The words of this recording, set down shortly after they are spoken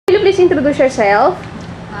please introduce yourself?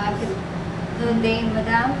 Good day,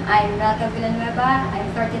 Madam. I'm Melka Villanueva. I'm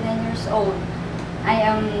 39 years old. I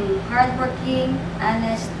am hardworking,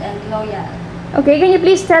 honest, and loyal. Okay, can you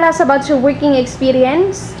please tell us about your working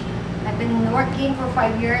experience? I've been working for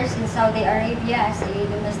 5 years in Saudi Arabia as a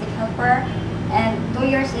domestic helper and 2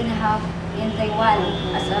 years and a half in Taiwan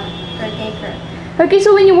as a caretaker. Okay,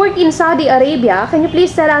 so when you work in Saudi Arabia, can you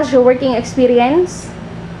please tell us your working experience?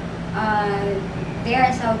 There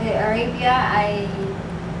in Saudi Arabia, I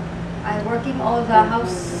working all the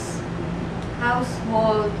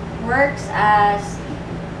household works as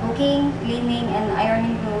cooking, cleaning, and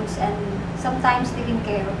ironing clothes, and sometimes taking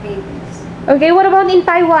care of babies. Okay, what about in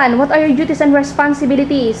Taiwan? What are your duties and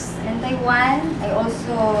responsibilities? In Taiwan, I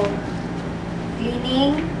also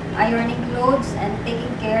cleaning, ironing clothes, and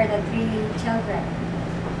taking care of the 3 children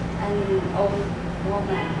and old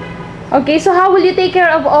woman. Okay, so how will you take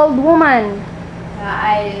care of old woman?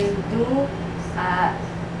 I do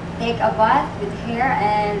take a bath with hair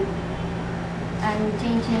and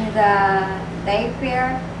changing the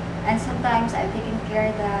diaper, and sometimes I'm taking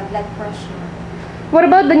care of the blood pressure. What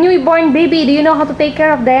about the newborn baby? Do you know how to take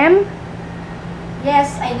care of them?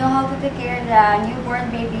 Yes, I know how to take care of the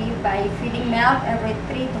newborn baby by feeding milk every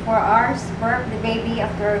 3 to 4 hours, burp the baby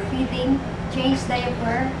after feeding, change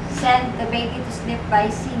diaper, send the baby to sleep by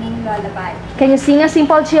singing lullaby. Can you sing a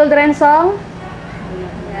simple children's song?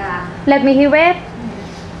 Yeah. Let me hear it.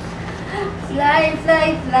 Fly,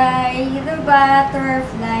 fly, fly, the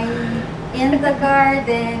butterfly in the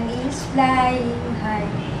garden is flying high.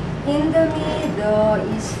 In the meadow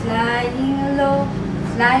is flying low.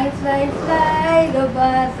 Fly, fly, fly, the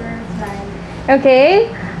butterfly.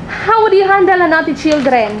 Okay. How would you handle a naughty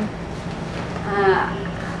children?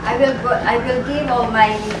 I will give all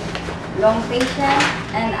my long patience,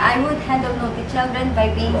 and I would handle naughty children by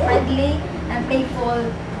being friendly and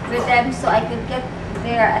playful with them, so I could get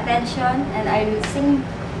their attention, and I will sing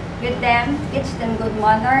with them, teach them good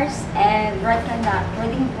manners, and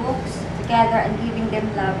reading books together and giving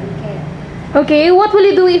them love and care. Okay, what will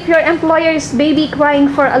you do if your employer's baby crying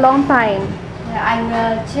for a long time? I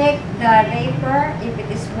will check the diaper if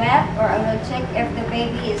it is wet, or I will check if the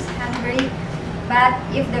baby is hungry. But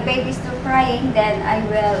if the baby is still crying, then I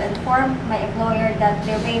will inform my employer that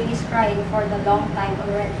their baby is crying for the long time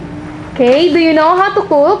already. Okay, do you know how to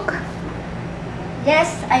cook?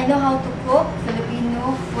 Yes, I know how to cook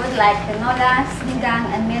Filipino food like tinola,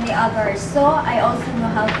 sinigang, and many others. So I also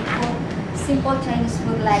know how to cook simple Chinese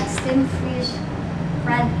food like steamed fish,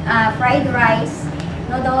 fried rice,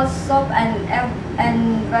 noodles, soup, and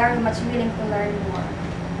very much willing to learn more.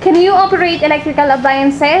 Can you operate electrical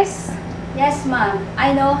appliances? Yes, ma'am.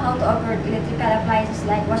 I know how to operate electrical appliances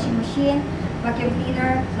like washing machine, vacuum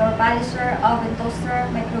cleaner, floor polisher, oven toaster,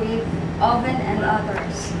 microwave oven, and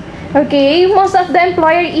others. Okay, most of the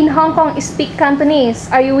employers in Hong Kong speak Cantonese.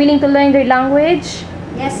 Are you willing to learn their language?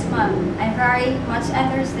 Yes, ma'am. I'm very much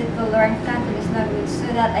interested to learn Cantonese language so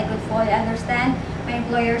that I could fully understand my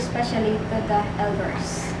employer, especially to the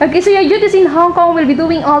elders. Okay, so your duties in Hong Kong will be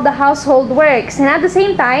doing all the household works and at the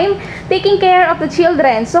same time, taking care of the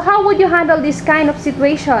children. So how would you handle this kind of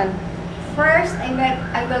situation? First,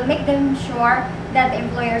 I will make them sure that the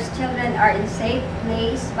employer's children are in safe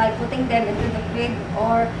place by putting them into the crib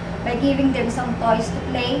or by giving them some toys to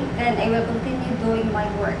play. Then I will continue doing my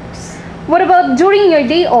works. What about during your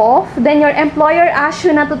day off? Then your employer asks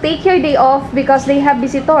you not to take your day off because they have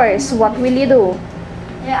visitors. What will you do?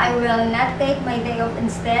 Yeah, I will not take my day off.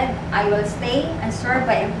 Instead, I will stay and serve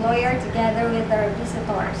my employer together with their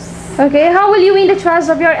visitors. Okay, how will you win the trust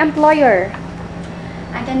of your employer?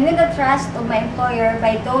 I can win the trust of my employer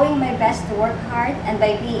by doing my best to work hard and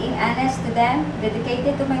by being honest to them,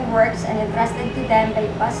 dedicated to my works, and entrusted to them by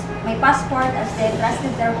my passport as they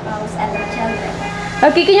entrusted their house and their children.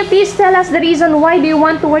 Okay, can you please tell us the reason why do you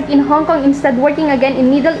want to work in Hong Kong instead working again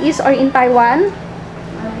in Middle East or in Taiwan?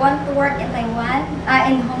 I want to work in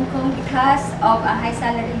Hong Kong because of a high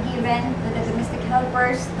salary given to the domestic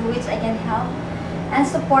helpers to which I can help and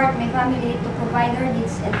support my family to provide their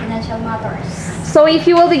needs in financial matters. So if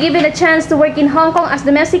you will be given a chance to work in Hong Kong as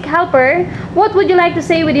domestic helper, what would you like to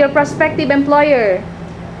say with your prospective employer?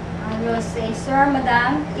 I will say, Sir,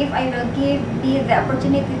 Madam, if I will give me the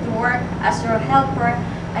opportunity to work as your helper,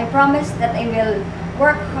 I promise that I will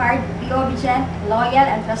work hard, be obedient, loyal,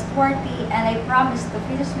 and trustworthy, and I promise to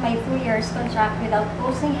finish my 2 years contract without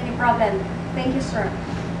posing any problem. Thank you, sir,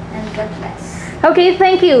 and God bless. Okay,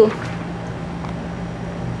 thank you.